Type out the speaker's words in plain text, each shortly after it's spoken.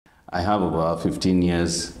I have about 15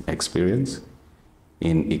 years experience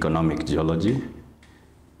in economic geology,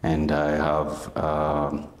 and I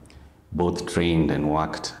have both trained and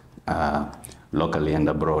worked locally and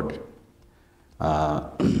abroad.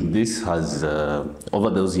 This has, over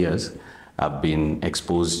those years, I've been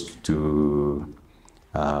exposed to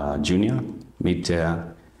junior,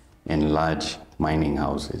 mid-tier, and large mining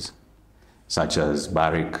houses, such as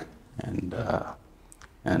Barrick and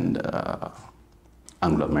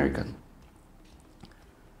Anglo-American.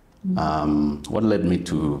 What led me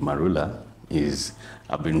to Marula is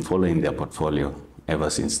I've been following their portfolio ever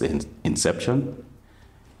since the inception,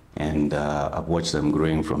 and I've watched them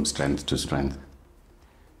growing from strength to strength.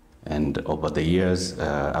 And over the years,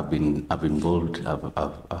 I've indulged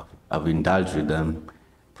with them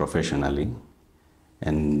professionally,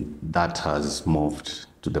 and that has moved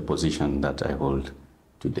to the position that I hold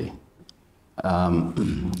today.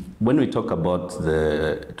 When we talk about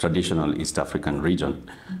the traditional East African region,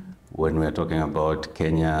 when we're talking about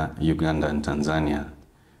Kenya, Uganda, and Tanzania,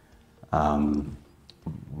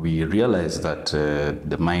 we realize that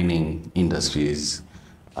the mining industry is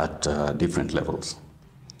at different levels.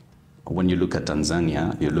 When you look at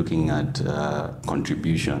Tanzania, you're looking at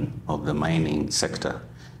contribution of the mining sector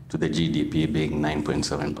to the GDP being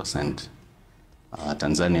 9.7%.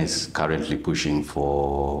 Tanzania is currently pushing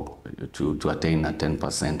to attain a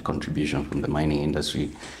 10% contribution from the mining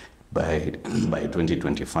industry by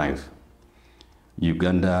 2025.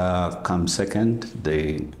 Uganda comes second.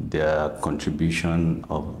 Their contribution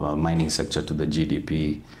of mining sector to the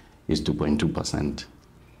GDP is 2.2%.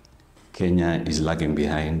 Kenya is lagging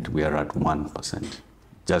behind. We are at 1%,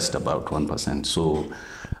 just about 1%. So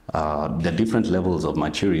the different levels of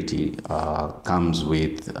maturity comes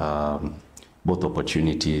with both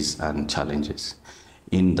opportunities and challenges,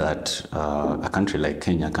 in that a country like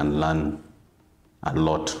Kenya can learn a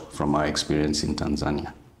lot from our experience in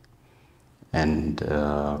Tanzania. And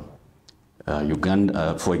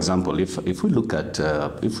Uganda, for example, if we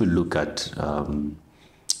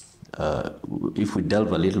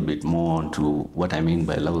delve a little bit more into what I mean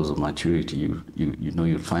by levels of maturity,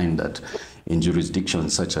 you'll find that in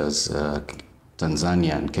jurisdictions such as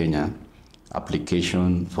Tanzania and Kenya,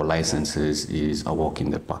 application for licenses is a walk in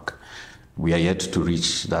the park. We are yet to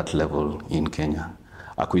reach that level in Kenya.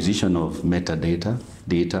 Acquisition of metadata,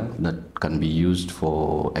 data that can be used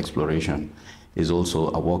for exploration, is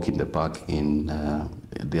also a walk in the park in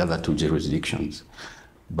the other two jurisdictions.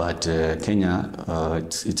 But Kenya,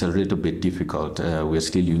 it's a little bit difficult. We're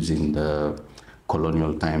still using the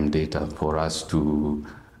colonial time data for us to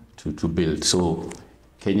build. So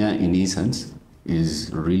Kenya, in essence, is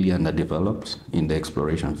really underdeveloped in the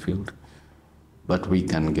exploration field, but we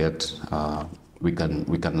can learn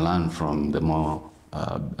from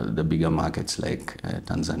the bigger markets like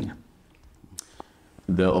Tanzania.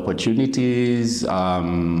 The opportunities, there are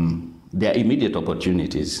immediate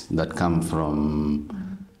opportunities that come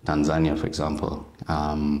from Tanzania, for example.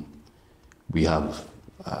 We have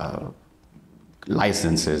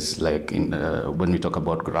licenses, like when we talk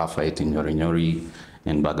about graphite in Nyorinyori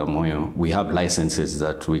and Bagamoyo, we have licenses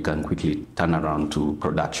that we can quickly turn around to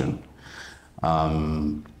production.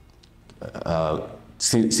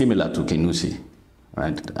 Similar to Kinusi,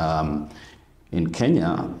 right? In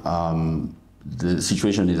Kenya, the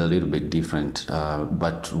situation is a little bit different,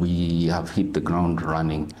 but we have hit the ground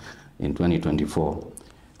running in 2024.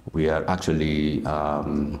 We are actually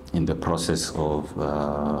in the process of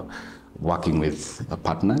working with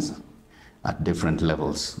partners at different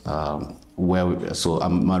levels.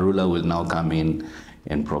 Marula will now come in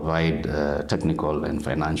and provide technical and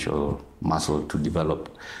financial muscle to develop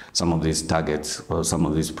some of these targets or some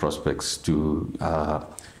of these prospects to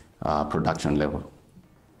production level.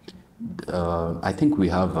 I think we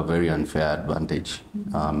have a very unfair advantage,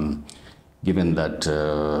 given that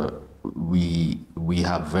we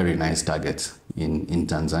have very nice targets in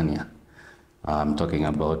Tanzania. I'm talking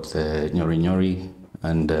about Nyorinyori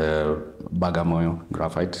and Bagamoyo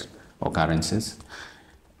graphite occurrences.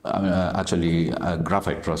 Actually,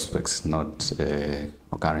 graphite prospects, not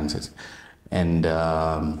occurrences. And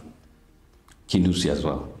Kinusi as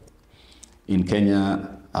well. In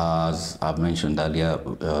Kenya, as I've mentioned earlier,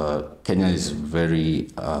 Kenya is very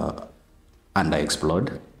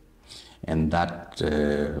underexplored, and that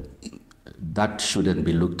shouldn't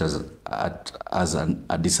be looked at as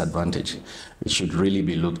a disadvantage. It should really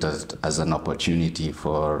be looked at as an opportunity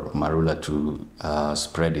for Marula to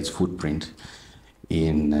spread its footprint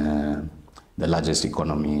in the largest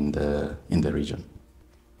economy in the region.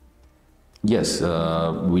 Yes,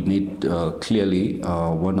 we need clearly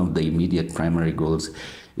one of the immediate primary goals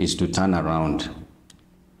is to turn around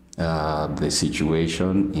the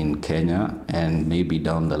situation in Kenya and maybe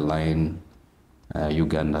down the line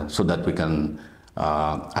Uganda, so that we can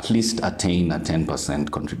at least attain a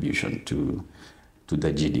 10% contribution to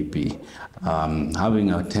the GDP.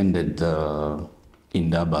 Having attended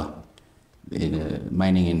Indaba,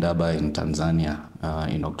 mining Indaba in Tanzania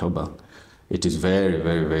in October, it is very,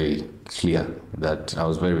 very, very clear that I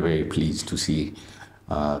was very, very pleased to see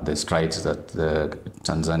the strides that the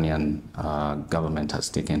Tanzanian government has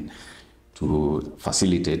taken to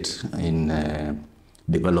facilitate in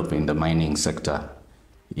developing the mining sector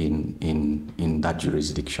in that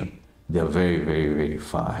jurisdiction. They are very, very, very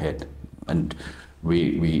far ahead, and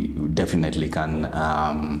we definitely can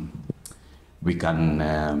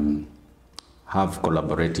have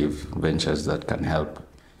collaborative ventures that can help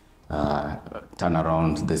turn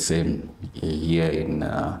around the same here in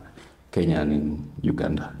Kenya and in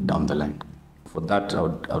Uganda down the line. For that, I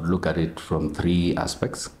would look at it from three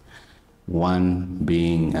aspects. One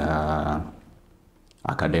being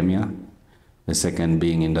academia, the second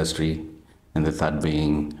being industry, and the third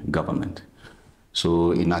being government.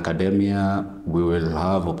 So in academia, we will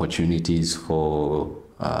have opportunities for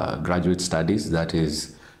graduate studies, that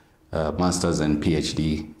is master's and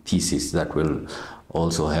PhD thesis that will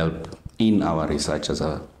also help in our research as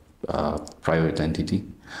a private entity,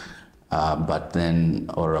 but then,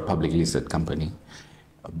 or a publicly listed company.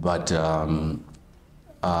 But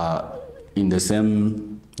in the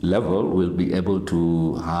same level, we'll be able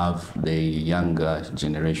to have the younger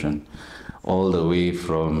generation all the way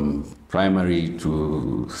from primary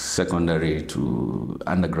to secondary to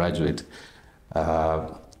undergraduate,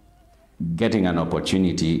 getting an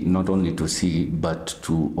opportunity not only to see but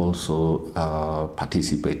to also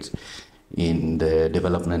participate in the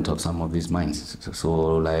development of some of these mines.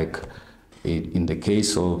 So like in the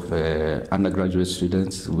case of undergraduate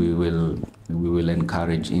students, we will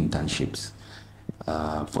encourage internships,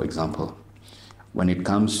 for example. When it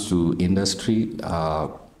comes to industry,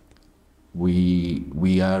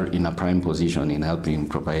 we are in a prime position in helping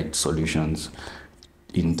provide solutions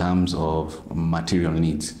in terms of material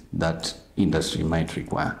needs that industry might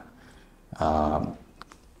require,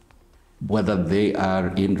 whether they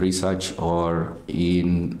are in research or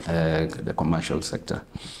in the commercial sector.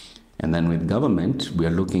 And then with government, we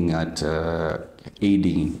are looking at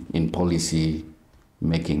aiding in policy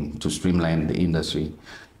making to streamline the industry,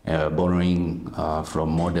 borrowing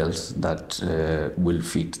from models that will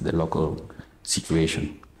fit the local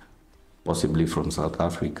situation, possibly from South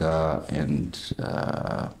Africa and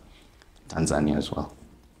Tanzania as well.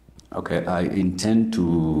 Okay, I intend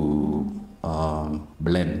to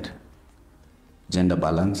blend gender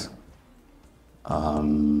balance,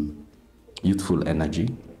 youthful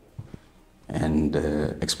energy, and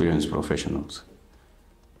experienced professionals,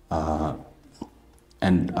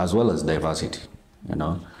 and as well as diversity,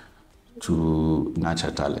 to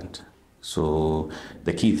nurture talent. So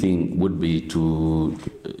the key thing would be to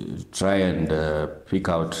try and pick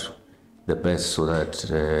out the best so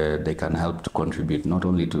that they can help to contribute not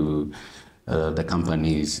only to the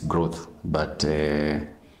company's growth, but the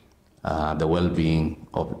well-being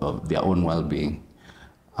of their own well-being.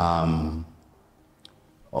 On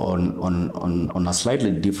a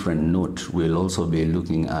slightly different note, we'll also be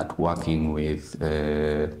looking at working with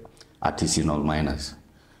artisanal miners.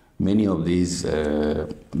 Many of these,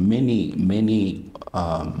 many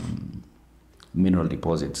mineral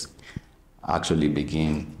deposits actually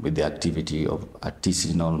begin with the activity of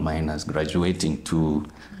artisanal miners graduating to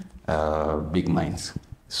big mines.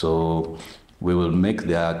 So we will make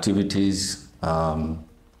their activities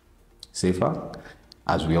safer,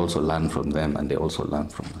 as we also learn from them and they also learn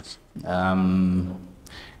from us.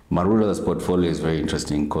 Marula's portfolio is very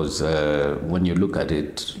interesting because when you look at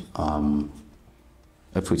it,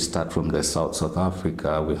 if we start from the South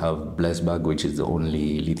Africa, we have Blesberg, which is the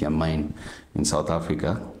only lithium mine in South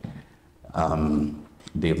Africa.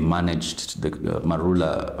 They've managed,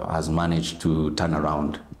 Marula has managed to turn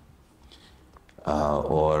around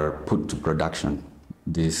or put to production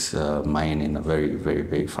this mine in a very, very,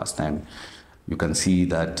 very fast time. You can see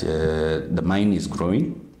that the mine is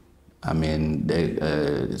growing. I mean,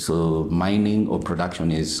 so mining or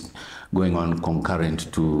production is going on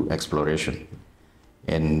concurrent to exploration.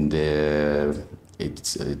 And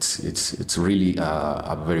it's really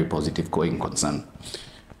a very positive going concern.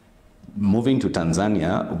 Moving to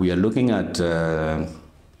Tanzania, we are looking at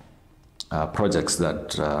projects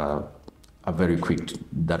that are very quick,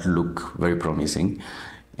 that look very promising,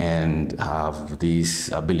 and have this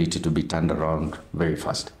ability to be turned around very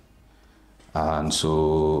fast. And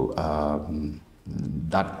so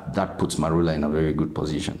that puts Marula in a very good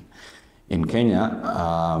position. In Kenya,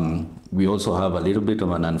 we also have a little bit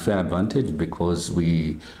of an unfair advantage because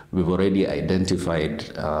we've already identified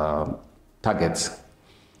targets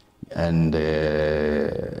and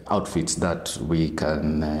outfits that we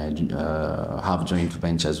can have joint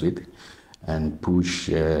ventures with and push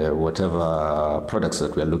whatever products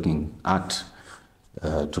that we're looking at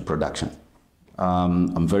to production.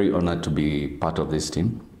 I'm very honored to be part of this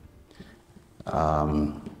team.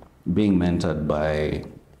 Being mentored by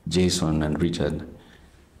Jason and Richard,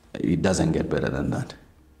 it doesn't get better than that.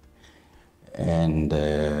 And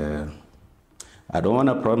I don't want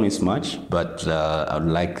to promise much, but I would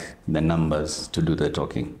like the numbers to do the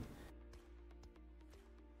talking.